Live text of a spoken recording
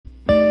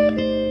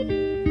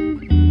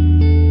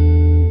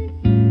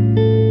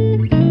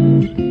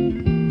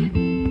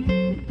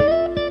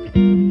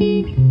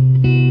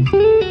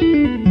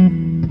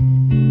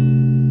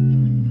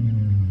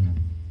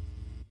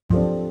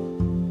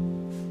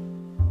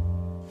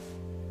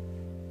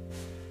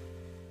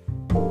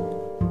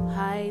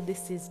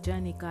this is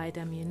Journey Guide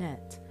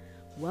Amunet,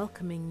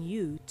 welcoming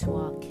you to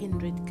our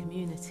kindred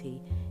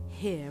community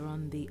here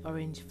on the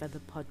Orange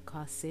Feather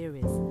podcast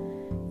series.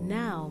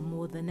 Now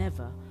more than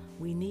ever,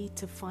 we need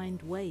to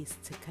find ways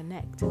to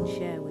connect and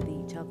share with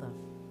each other.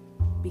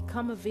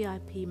 Become a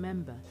VIP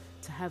member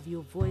to have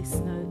your voice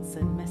notes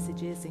and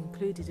messages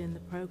included in the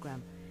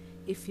program.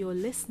 If you're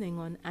listening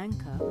on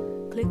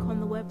Anchor, click on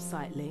the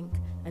website link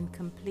and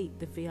complete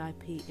the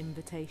VIP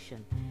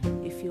invitation.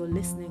 If you're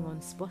listening on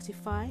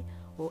Spotify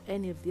or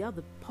any of the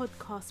other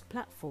podcast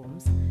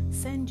platforms,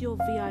 send your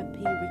VIP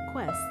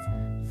request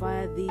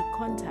via the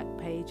contact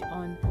page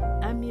on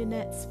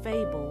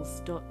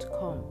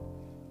amunetsfables.com.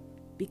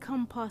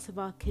 Become part of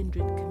our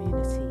kindred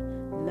community,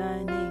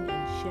 learning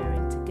and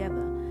sharing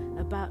together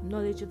about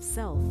knowledge of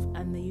self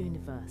and the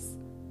universe.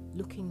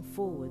 Looking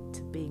forward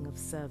to being of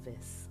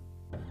service.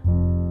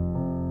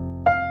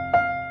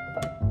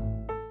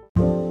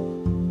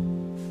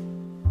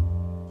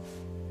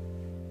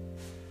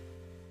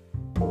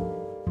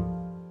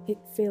 It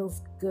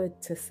feels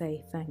good to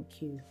say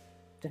thank you,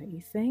 don't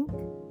you think?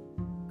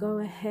 Go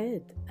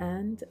ahead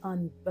and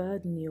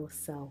unburden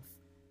yourself.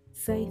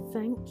 Say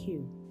thank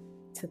you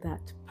to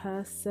that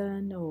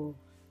person or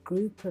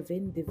group of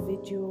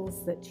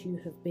individuals that you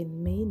have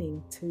been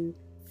meaning to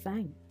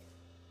thank.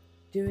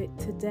 Do it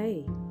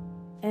today.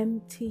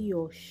 Empty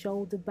your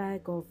shoulder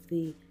bag of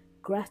the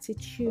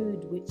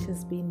gratitude which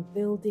has been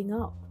building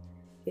up.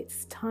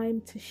 It's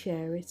time to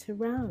share it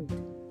around.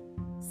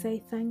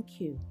 Say thank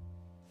you.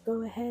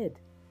 Go ahead,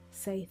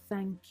 say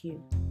thank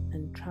you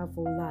and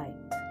travel light.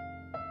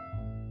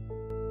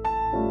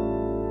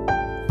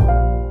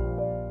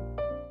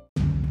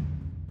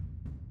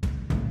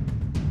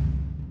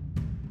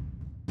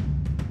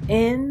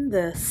 In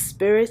the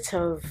spirit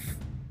of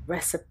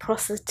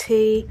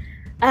reciprocity,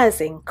 as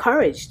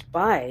encouraged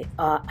by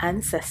our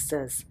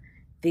ancestors,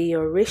 the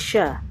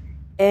Orisha,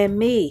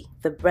 Emi,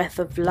 the breath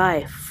of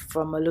life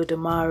from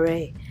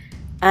Olodumare,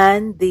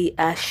 and the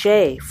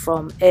Ashe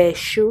from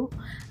Eshu,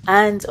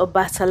 and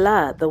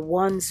Obatala, the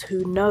ones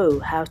who know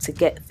how to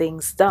get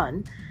things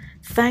done,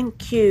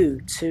 thank you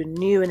to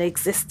new and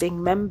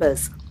existing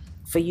members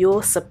for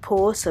your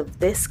support of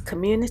this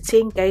community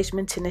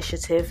engagement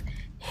initiative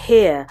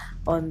here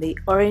on the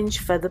Orange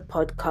Feather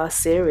podcast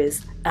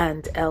series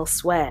and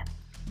elsewhere.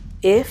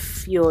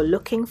 If you're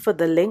looking for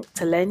the link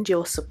to lend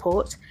your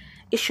support,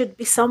 it should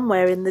be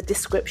somewhere in the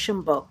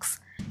description box.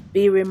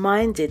 Be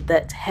reminded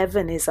that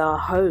heaven is our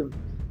home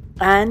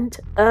and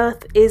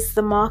earth is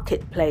the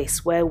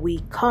marketplace where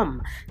we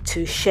come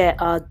to share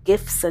our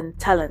gifts and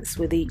talents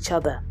with each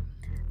other.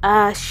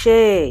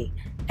 Ashe,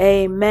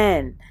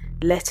 Amen.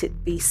 Let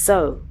it be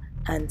so,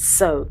 and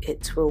so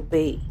it will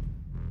be.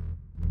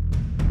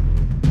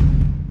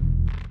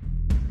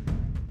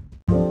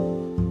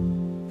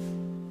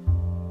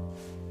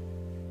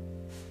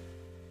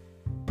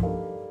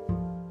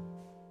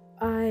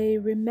 I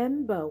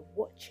remember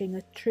watching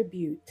a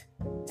tribute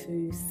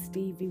to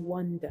Stevie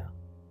Wonder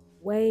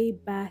way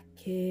back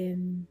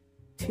in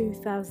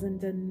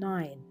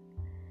 2009.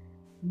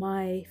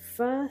 My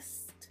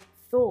first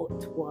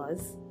thought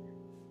was,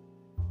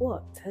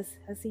 what,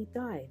 has he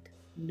died?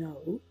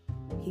 No,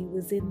 he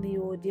was in the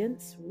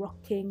audience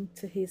rocking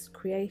to his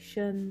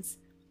creations,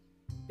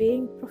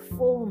 being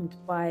performed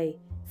by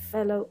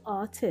fellow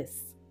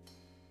artists.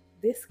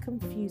 This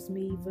confused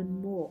me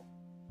even more.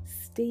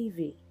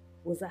 Stevie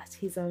was at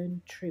his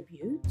own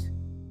tribute?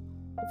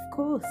 Of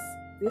course,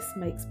 this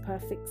makes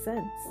perfect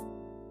sense.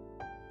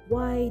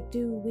 Why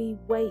do we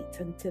wait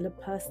until a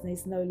person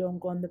is no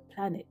longer on the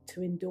planet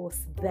to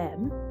endorse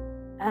them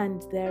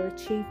and their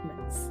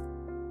achievements?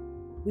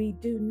 We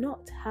do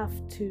not have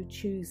to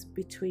choose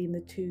between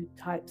the two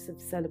types of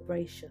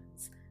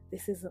celebrations.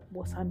 This isn't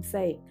what I'm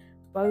saying.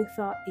 Both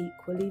are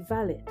equally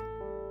valid.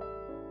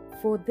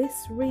 For this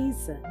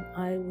reason,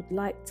 I would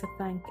like to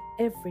thank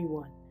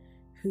everyone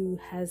who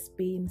has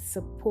been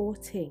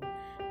supporting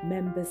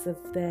members of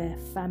their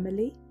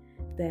family,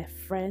 their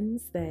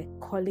friends, their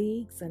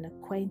colleagues and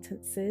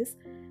acquaintances,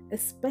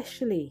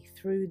 especially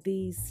through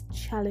these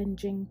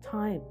challenging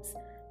times,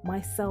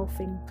 myself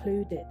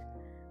included.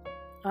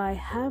 I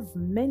have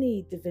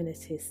many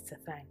divinities to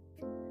thank.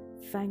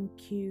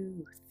 Thank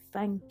you,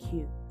 thank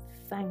you,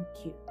 thank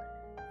you.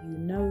 You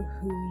know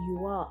who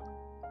you are.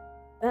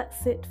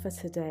 That's it for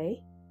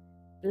today.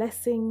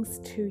 Blessings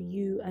to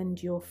you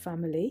and your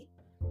family.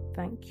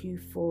 Thank you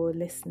for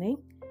listening.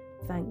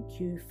 Thank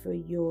you for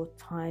your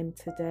time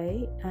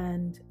today.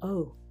 And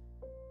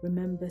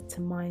remember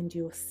to mind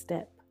your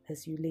step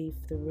as you leave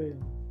the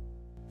room.